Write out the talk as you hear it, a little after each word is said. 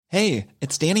Hey,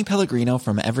 it's Danny Pellegrino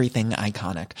from Everything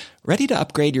Iconic. Ready to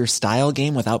upgrade your style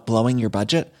game without blowing your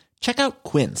budget? Check out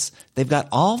Quince. They've got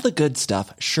all the good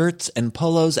stuff, shirts and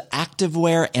polos,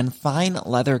 activewear, and fine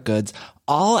leather goods,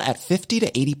 all at 50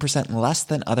 to 80% less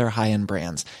than other high-end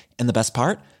brands. And the best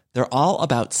part? They're all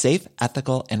about safe,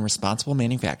 ethical, and responsible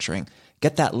manufacturing.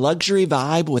 Get that luxury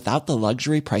vibe without the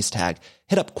luxury price tag.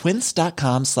 Hit up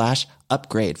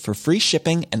quince.com/upgrade for free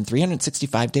shipping and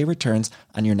 365-day returns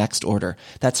on your next order.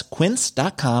 That's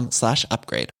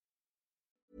quince.com/upgrade.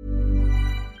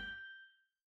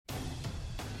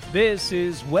 This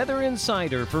is Weather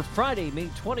Insider for Friday, May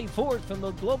 24th from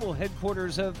the global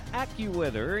headquarters of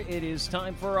AccuWeather. It is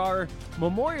time for our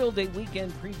Memorial Day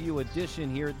weekend preview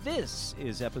edition here. This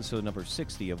is episode number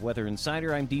 60 of Weather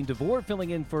Insider. I'm Dean DeVore, filling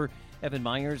in for Evan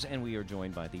Myers, and we are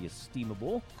joined by the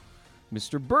estimable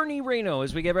Mr. Bernie Rayno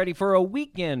as we get ready for a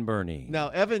weekend, Bernie. Now,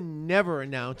 Evan never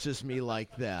announces me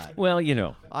like that. Well, you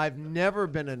know. I've never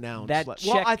been announced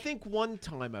well, I think one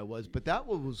time I was, but that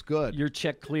one was good. Your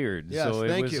check cleared. Yes, so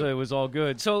thank you. It was all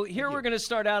good. So here we're going to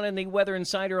start out in the Weather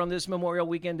Insider on this Memorial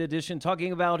Weekend edition,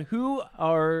 talking about who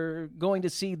are going to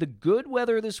see the good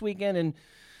weather this weekend and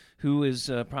who is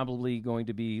probably going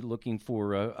to be looking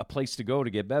for a place to go to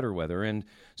get better weather. And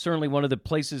certainly one of the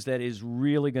places that is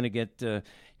really going to get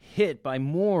hit by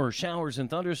more showers and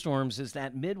thunderstorms is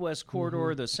that Midwest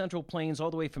corridor, the Central Plains,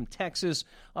 all the way from Texas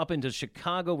up into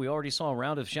Chicago. We already saw a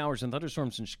round of showers and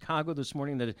thunderstorms in Chicago this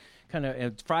morning, that kind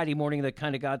of Friday morning, that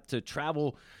kind of got to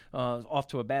travel off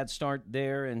to a bad start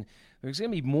there. And there's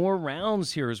going to be more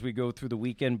rounds here as we go through the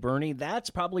weekend, Bernie.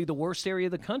 That's probably the worst area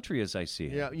of the country as I see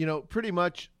it. Yeah, you know, pretty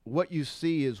much what you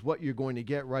see is what you're going to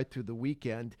get right through the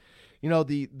weekend. You know,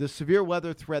 the severe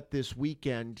weather threat this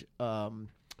weekend,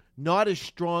 not as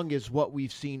strong as what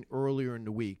we've seen earlier in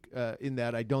the week, in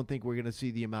that I don't think we're going to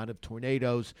see the amount of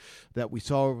tornadoes that we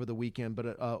saw over the weekend,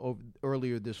 but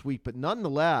earlier this week. But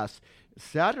nonetheless,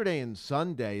 Saturday and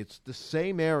Sunday, it's the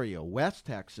same area, West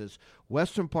Texas,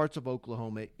 western parts of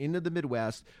Oklahoma, into the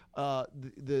Midwest.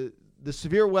 The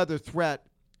severe weather threat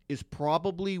is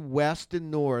probably west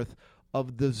and north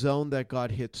of the zone that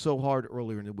got hit so hard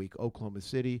earlier in the week, Oklahoma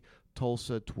City,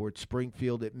 Tulsa, towards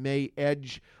Springfield. It may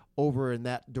edge over in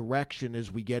that direction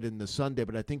as we get into Sunday,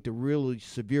 but I think the really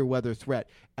severe weather threat,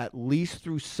 at least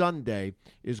through Sunday,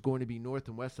 is going to be north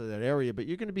and west of that area. But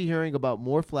you're going to be hearing about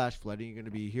more flash flooding. You're going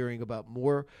to be hearing about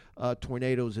more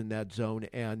tornadoes in that zone.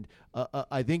 And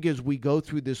I think as we go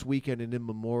through this weekend and in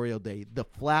Memorial Day, the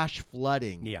flash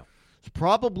flooding it's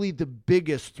probably the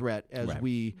biggest threat as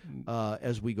we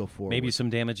go forward. Maybe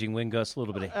some damaging wind gusts, a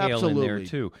little bit of hail in there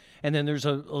too. And then there's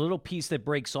a little piece that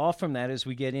breaks off from that as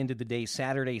we get into the day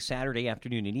Saturday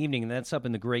afternoon and evening, and that's up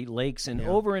in the Great Lakes and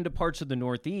over into parts of the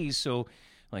Northeast. So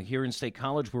like here in State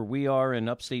College where we are in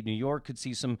upstate New York could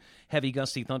see some heavy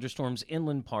gusty thunderstorms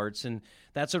inland parts, and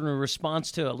that's in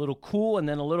response to a little cool and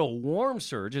then a little warm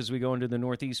surge as we go into the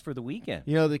Northeast for the weekend.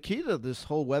 You know, the key to this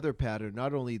whole weather pattern,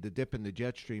 not only the dip in the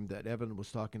jet stream that Evan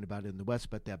was talking about in the west,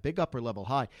 but that big upper level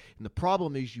high. And the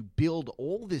problem is you build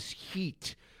all this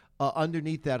heat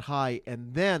underneath that high,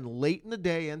 and then late in the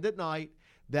day and at night,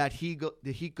 the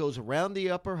heat goes around the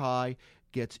upper high,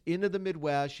 gets into the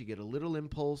Midwest, you get a little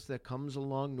impulse that comes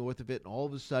along north of it, and all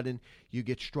of a sudden you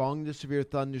get strong to severe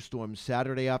thunderstorms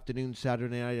Saturday afternoon,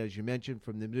 Saturday night, as you mentioned,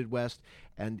 from the Midwest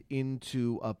and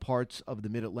into parts of the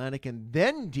Mid-Atlantic. And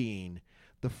then, Dean,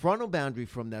 the frontal boundary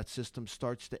from that system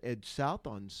starts to edge south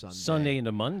on Sunday. Sunday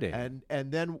into Monday.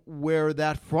 And then where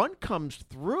that front comes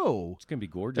through, it's going to be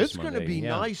gorgeous. It's going to be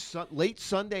nice late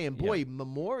Sunday. And boy,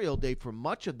 Memorial Day for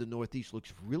much of the Northeast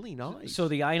looks really nice. So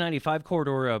the I-95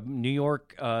 corridor of New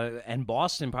York and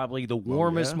Boston, probably the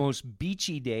warmest, most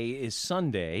beachy day is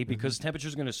Sunday because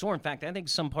temperatures are going to soar. In fact, I think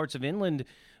some parts of inland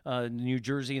New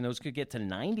Jersey and those could get to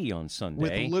 90 on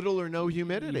Sunday. With little or no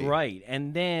humidity. Right.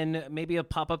 And then maybe a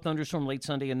pop-up thunderstorm late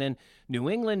Sunday. And then New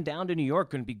England down to New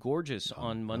York going to be gorgeous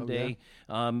on Monday.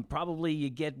 Probably you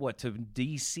get, to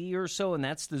D.C. or so, and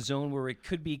that's the zone where it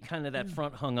could be kind of that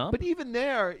front hung up. But even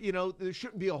there, there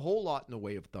shouldn't be a whole lot in the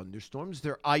way of thunderstorms.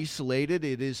 They're isolated.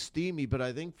 It is steamy. But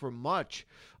I think for much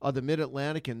of the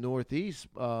Mid-Atlantic and Northeast,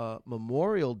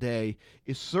 Memorial Day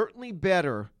is certainly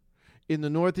better in the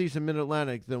Northeast and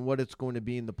Mid-Atlantic than what it's going to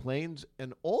be in the Plains.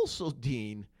 And also,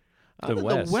 Dean, The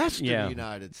west. The western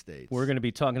United States. We're going to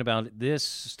be talking about this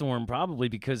storm probably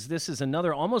because this is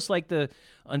another, almost like the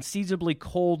unseasonably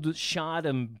cold shot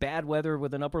and bad weather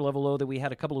with an upper level low that we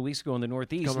had a couple of weeks ago in the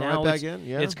Northeast. Coming now right back in,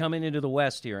 yeah. It's coming into the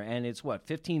west here, and it's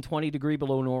 15, 20 degree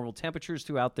below normal temperatures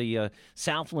throughout the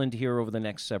Southland here over the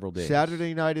next several days.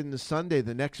 Saturday night into Sunday,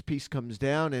 the next piece comes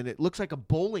down, and it looks like a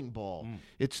bowling ball.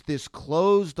 It's this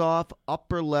closed-off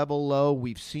upper level low.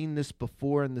 We've seen this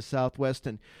before in the Southwest,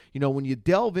 and when you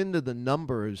delve into the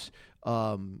numbers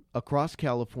across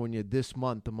California this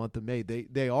month, the month of May,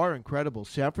 they are incredible.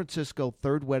 San Francisco,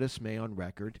 third wettest May on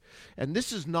record, and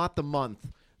this is not the month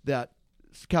that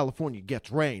California gets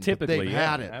rain. Typically, they've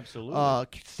had it.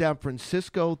 Absolutely. San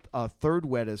Francisco, third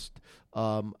wettest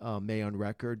May on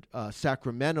record.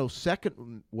 Sacramento,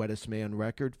 second wettest May on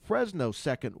record. Fresno,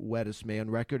 second wettest May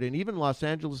on record. And even Los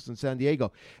Angeles and San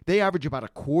Diego, they average about a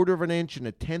quarter of an inch and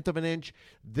a tenth of an inch.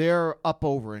 They're up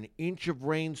over an inch of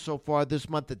rain so far this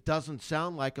month. It doesn't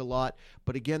sound like a lot,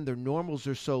 but again, their normals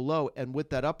are so low. And with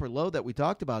that upper low that we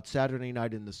talked about Saturday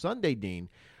night and the Sunday, Dean,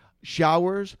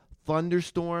 showers,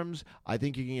 thunderstorms. I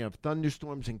think you can have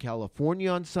thunderstorms in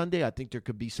California on Sunday. I think there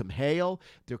could be some hail.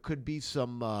 There could be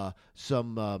some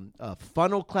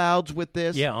funnel clouds with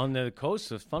this. Yeah, on the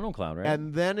coast, a funnel cloud, right?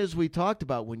 And then, as we talked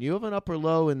about, when you have an upper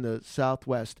low in the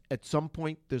Southwest, at some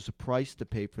point there's a price to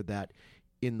pay for that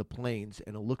in the plains,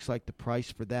 and it looks like the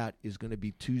price for that is going to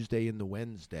be Tuesday and the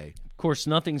Wednesday. Of course,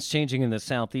 nothing's changing in the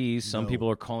Southeast. Some No. people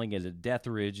are calling it a death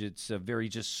ridge. It's a very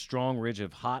just strong ridge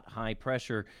of hot, high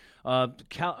pressure.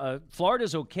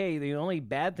 Florida's okay. The only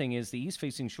bad thing is the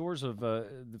east-facing shores of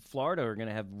Florida are going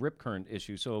to have rip current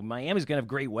issues. So Miami's going to have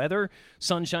great weather,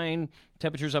 sunshine,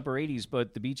 temperatures upper 80s,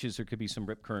 but the beaches, there could be some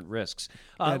rip current risks.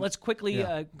 Let's quickly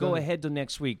go ahead to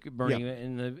next week, Bernie,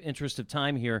 in the interest of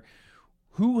time here.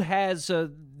 Who has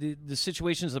the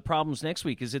situations, the problems next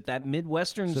week? Is it that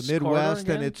Midwestern? It's the Midwest,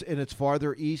 and it's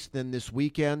farther east than this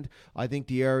weekend. I think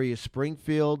the area is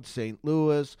Springfield, St.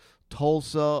 Louis,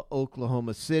 Tulsa,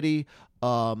 Oklahoma City,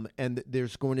 and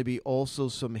there's going to be also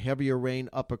some heavier rain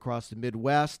up across the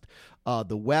Midwest.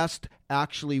 The West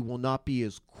actually will not be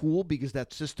as cool because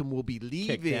that system will be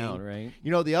leaving. Kicked down, right?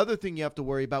 The other thing you have to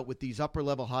worry about with these upper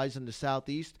level highs in the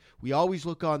Southeast, we always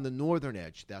look on the northern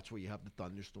edge. That's where you have the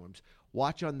thunderstorms.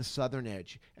 Watch on the southern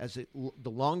edge. The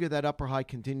longer that upper high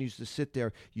continues to sit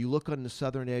there, you look on the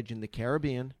southern edge in the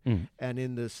Caribbean and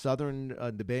in the southern,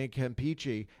 the Bay of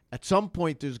Campeche. At some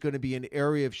point, there's going to be an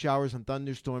area of showers and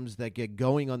thunderstorms that get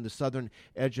going on the southern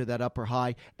edge of that upper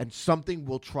high, and something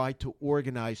will try to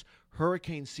organize.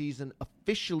 Hurricane season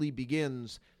officially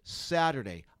begins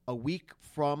Saturday, a week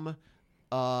from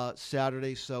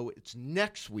Saturday, so it's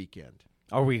next weekend.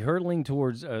 Are we hurtling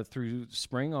towards through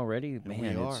spring already?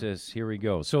 Man, are. it's just, here we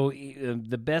go. So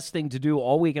the best thing to do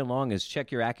all weekend long is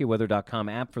check your AccuWeather.com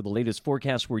app for the latest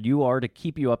forecast where you are to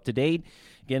keep you up to date.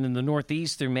 Again, in the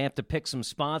Northeast, they may have to pick some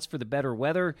spots for the better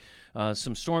weather.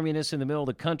 Some storminess in the middle of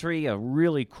the country, a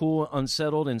really cool,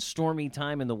 unsettled, and stormy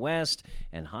time in the West,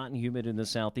 and hot and humid in the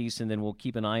Southeast. And then we'll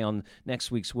keep an eye on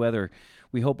next week's weather.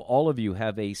 We hope all of you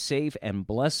have a safe and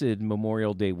blessed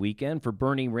Memorial Day weekend. For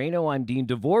Bernie Rayno, I'm Dean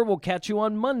DeVore. We'll catch you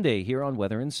on Monday here on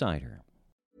Weather Insider.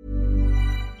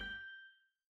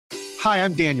 Hi,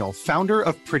 I'm Daniel, founder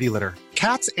of Pretty Litter.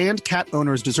 Cats and cat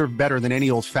owners deserve better than any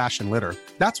old-fashioned litter.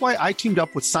 That's why I teamed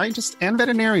up with scientists and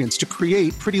veterinarians to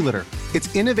create Pretty Litter.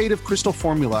 Its innovative crystal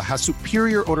formula has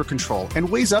superior odor control and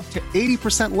weighs up to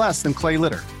 80% less than clay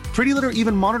litter. Pretty Litter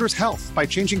even monitors health by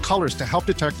changing colors to help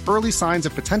detect early signs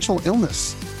of potential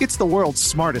illness. It's the world's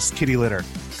smartest kitty litter.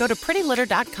 Go to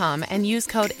prettylitter.com and use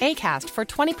code ACAST for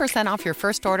 20% off your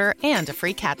first order and a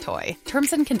free cat toy.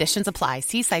 Terms and conditions apply.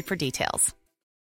 See site for details.